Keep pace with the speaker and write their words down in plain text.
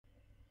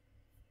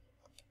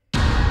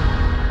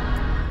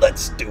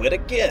Let's do it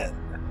again.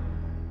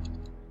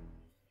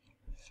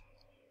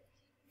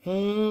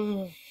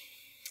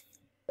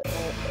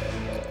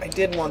 I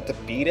did want to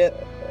beat it.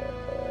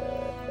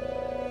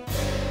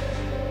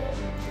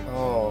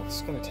 Oh,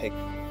 it's gonna take...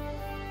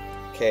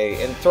 Okay,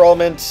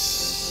 enthrallment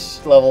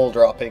level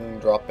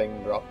dropping.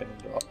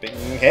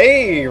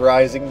 Hey,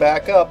 rising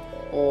back up.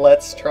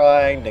 Let's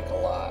try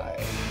Nikolai.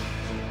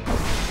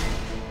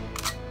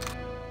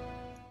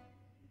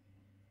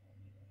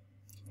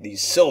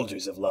 These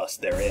soldiers have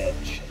lost their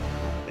edge.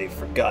 They've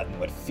forgotten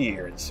what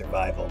fear and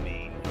survival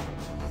mean.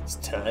 It's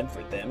time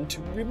for them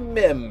to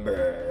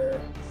remember.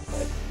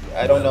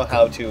 I don't know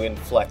how to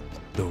inflect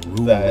the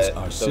rules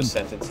are those simple.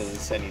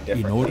 sentences any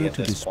differently. In order at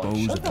to this point.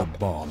 dispose Shut of the up.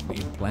 bomb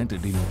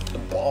implanted in The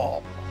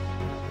bomb.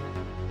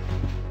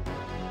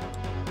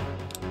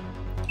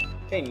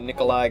 Hey,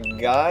 Nikolai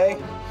guy.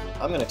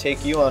 I'm gonna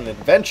take you on an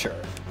adventure.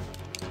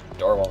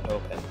 Door won't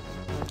open.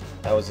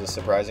 That was a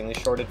surprisingly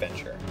short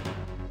adventure.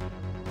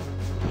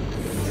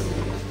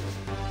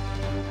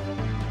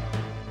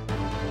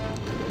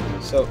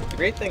 So, the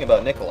great thing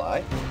about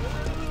Nikolai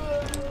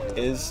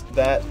is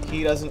that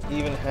he doesn't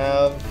even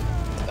have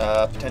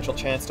a potential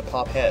chance to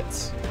pop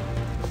heads.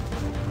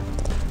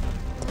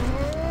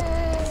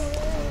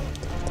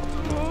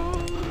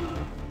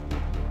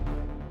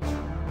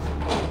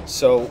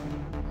 So,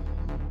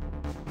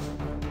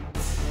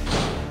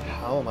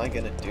 how am I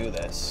gonna do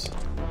this?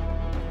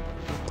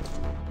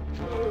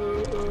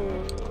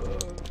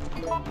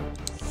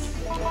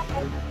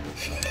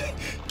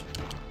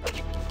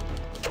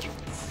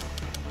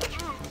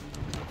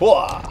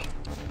 Whoa!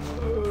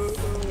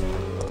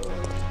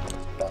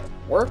 That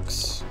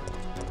works.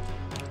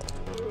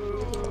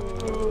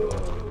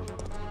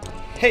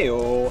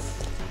 Heyo!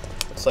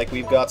 Looks like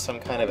we've got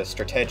some kind of a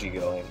strategy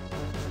going.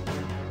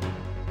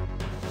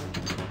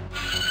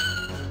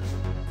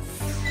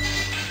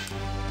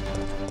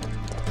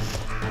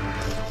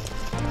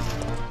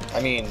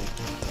 I mean,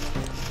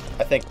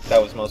 I think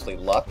that was mostly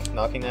luck,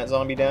 knocking that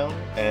zombie down,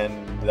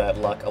 and that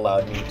luck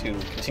allowed me to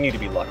continue to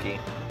be lucky.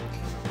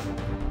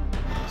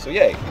 So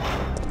yay.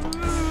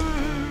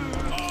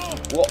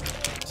 Whoa.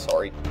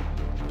 Sorry.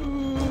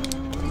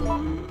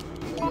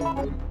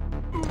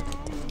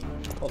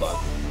 Hold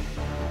on.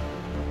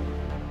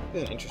 This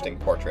is an interesting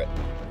portrait.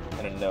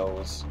 And a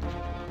nose.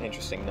 An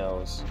interesting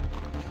nose.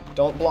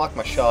 Don't block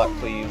my shot,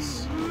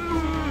 please.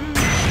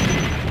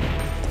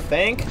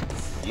 Thank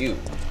you.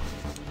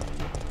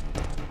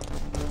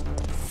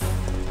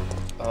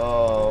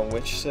 Oh,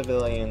 which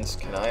civilians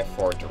can I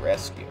afford to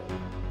rescue?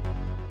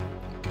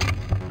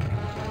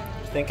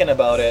 Thinking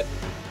about it,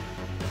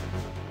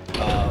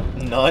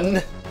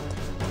 none.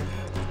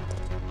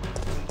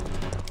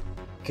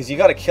 Because you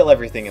gotta kill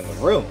everything in the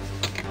room.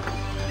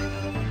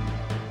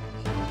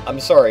 I'm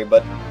sorry,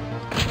 but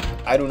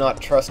I do not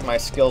trust my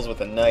skills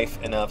with a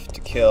knife enough to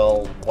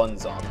kill one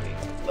zombie,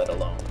 let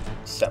alone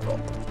several.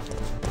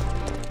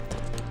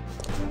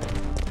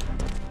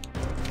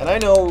 And I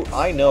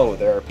know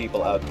there are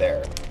people out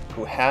there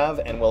who have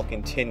and will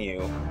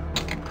continue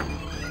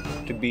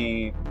to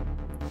be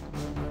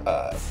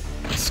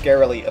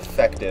scarily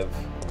effective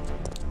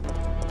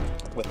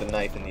with the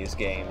knife in these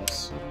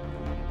games.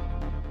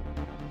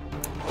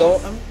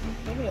 Though,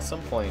 maybe at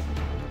some point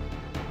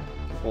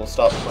we'll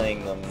stop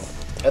playing them,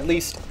 at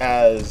least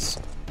as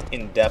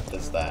in-depth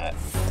as that.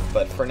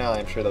 But for now,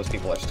 I'm sure those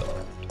people are still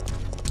around.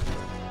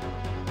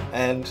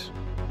 And,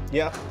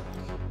 yeah,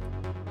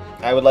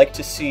 I would like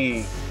to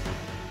see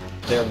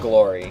their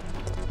glory,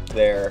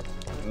 their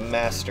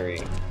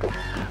mastery.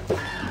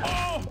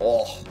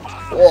 Oh,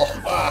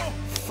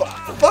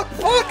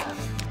 fuck!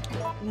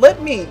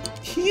 Let me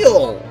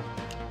heal!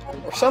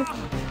 Or something.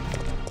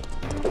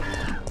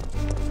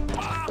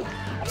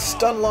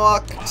 Stun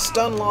lock!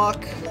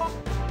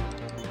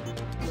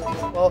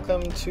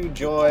 Welcome to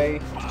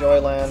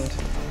Joyland,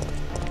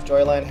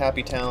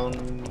 Happy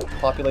Town,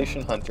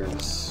 population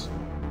hunters.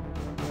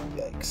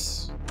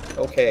 Yikes.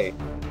 Okay,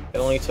 it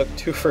only took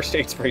 2 first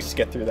aid sprays to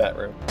get through that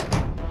room.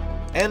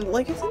 And,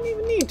 like, it didn't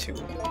even need to.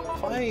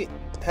 If I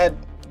had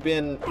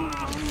been...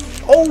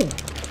 Oh!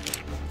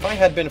 If I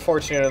had been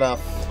fortunate enough...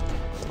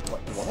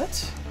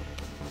 What?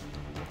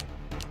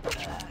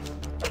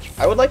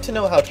 I would like to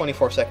know how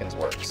 24 seconds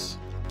works.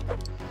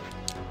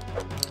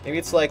 Maybe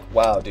it's like,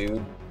 wow,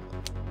 dude.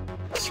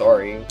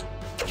 Sorry.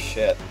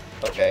 Shit.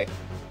 Okay.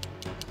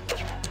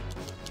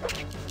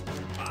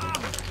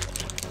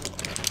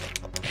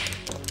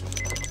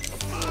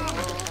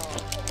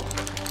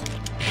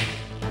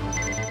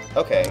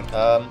 Okay,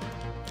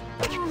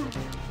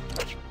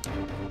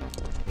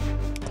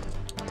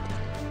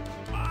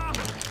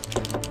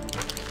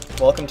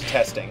 welcome to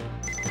testing.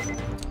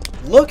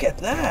 Look at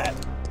that!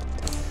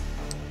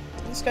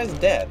 This guy's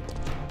dead.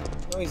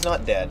 No, he's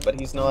not dead, but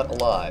he's not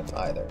alive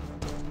either.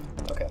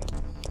 Okay.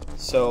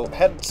 So,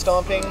 head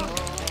stomping,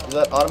 does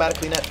that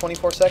automatically net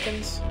 24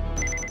 seconds?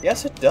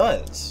 Yes, it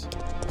does.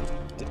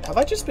 Have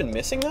I just been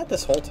missing that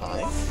this whole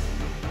time?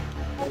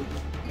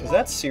 Because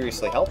that's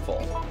seriously helpful.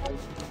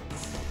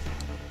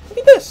 Look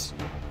at this!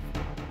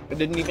 It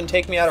didn't even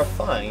take me out of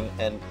fine,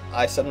 and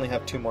I suddenly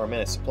have 2 more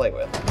minutes to play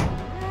with.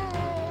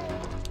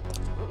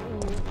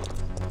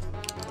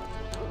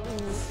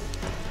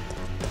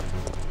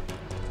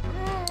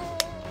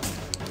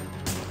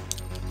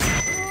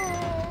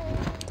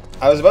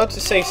 I was about to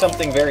say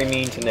something very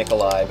mean to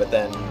Nikolai, but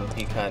then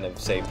he kind of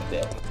saved the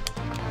day.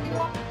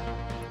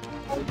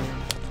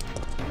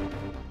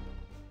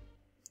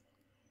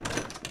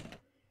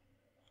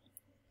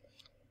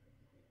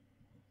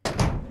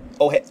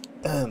 Oh, hey.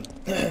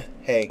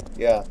 Hey,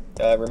 yeah.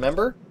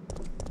 Remember?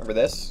 Remember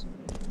this?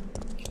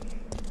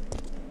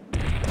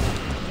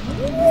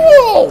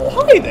 Whoa!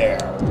 Hi there!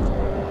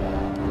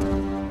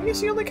 I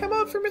guess you only come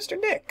out for Mr.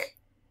 Nick.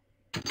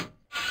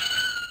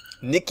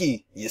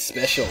 Nicky, you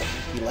special.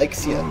 He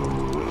likes you.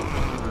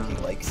 He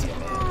likes you,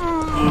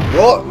 man.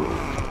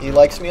 Whoa! He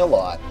likes me a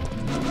lot.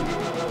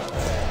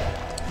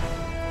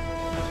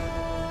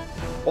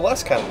 Well,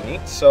 that's kind of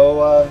neat.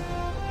 So,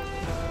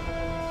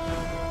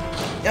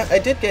 yeah, I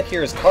did get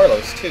here as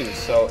Carlos, too,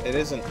 so it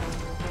isn't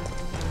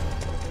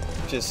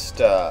just,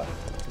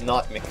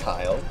 not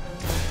Mikhail.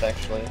 It's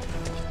actually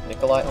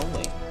Nikolai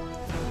only.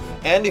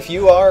 And if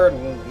you are,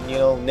 you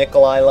know,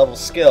 Nikolai level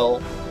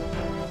skill,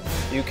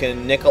 you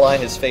can Nikolai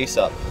his face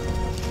up.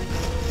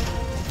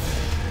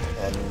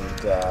 And,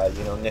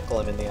 you know, nickel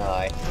him in the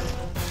eye.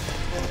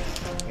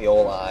 The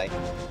old eye.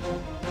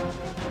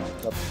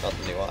 Nope, not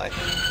the new eye.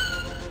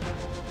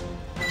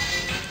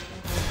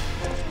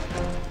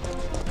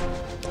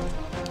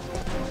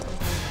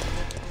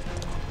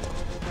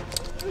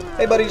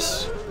 Hey,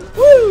 buddies!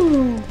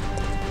 Woo!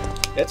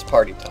 It's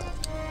party time.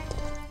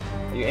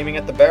 Are you aiming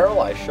at the barrel?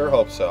 I sure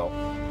hope so.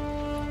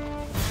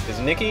 Is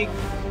Nicky?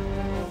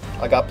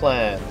 I got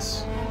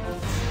plans.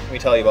 Let me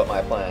tell you about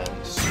my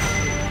plans.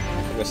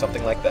 It was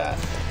something like that.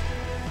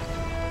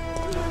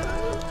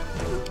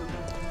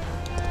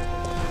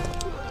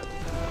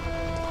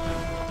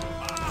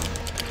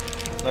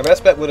 My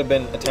best bet would have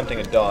been attempting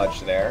a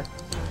dodge there.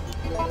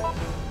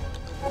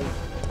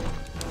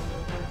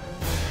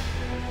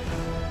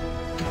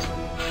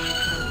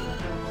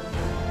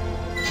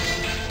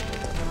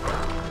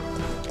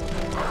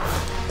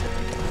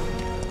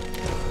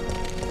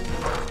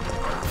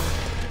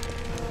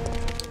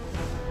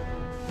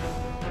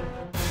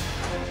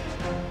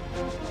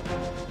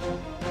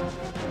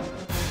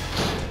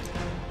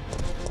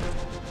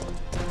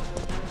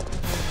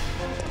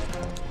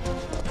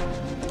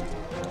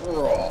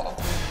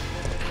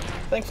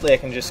 Thankfully, I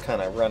can just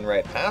kind of run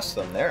right past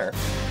them there.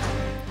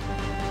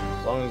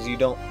 As long as you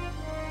don't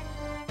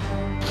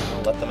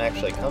let them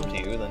actually come to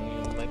you, then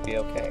you might be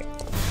okay.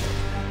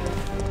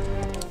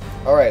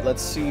 Alright,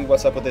 let's see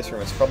what's up with this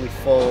room. It's probably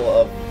full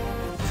of,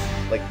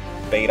 like,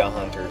 beta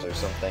hunters or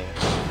something.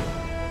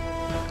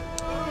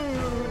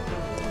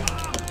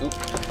 Oop,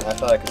 I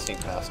thought I could sneak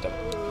past him.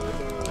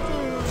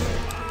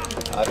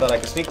 I thought I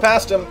could sneak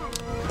past him!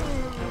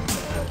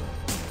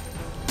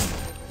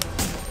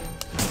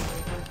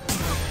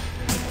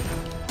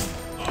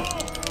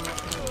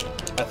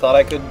 I thought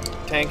I could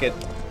tank it.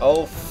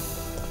 Oh,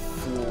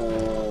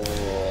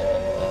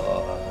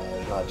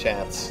 not a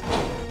chance.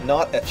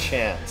 Not a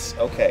chance.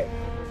 Okay.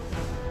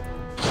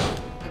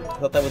 I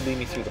thought that would lead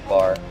me through the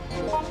bar.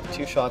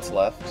 2 shots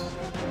left.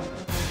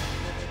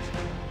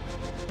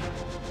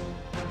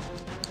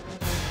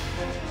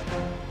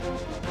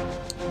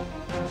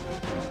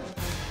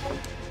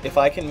 If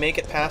I can make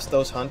it past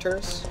those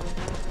hunters...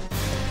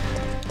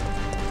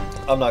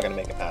 I'm not going to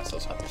make it past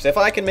those hunters. If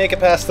I can make it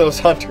past those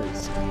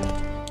hunters...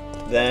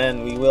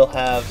 then we will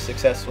have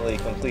successfully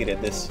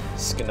completed this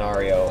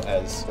scenario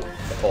as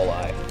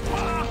Nikolai.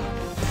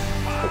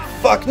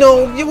 Fuck,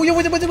 no!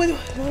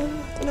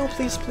 No,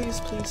 please,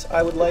 please, please.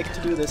 I would like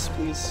to do this,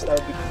 please. That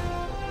would be...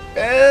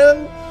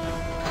 And...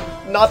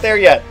 not there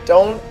yet.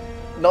 Don't...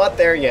 not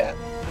there yet.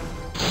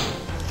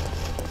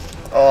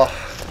 Oh,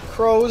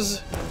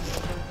 crows.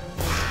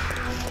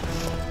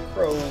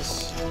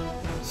 Crows.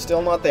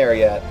 Still not there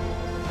yet.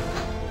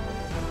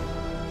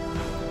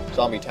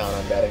 Zombie Town,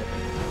 I'm betting.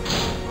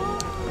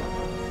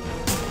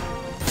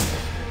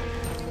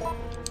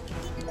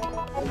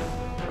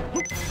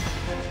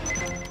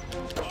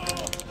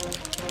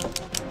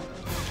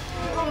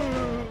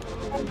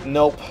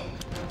 Nope.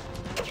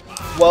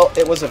 Well,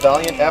 it was a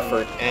valiant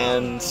effort,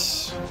 and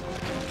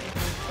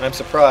I'm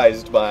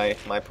surprised by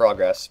my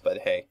progress, but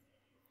hey,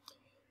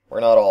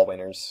 we're not all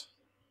winners.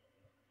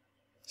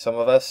 Some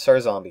of us are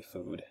zombie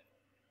food.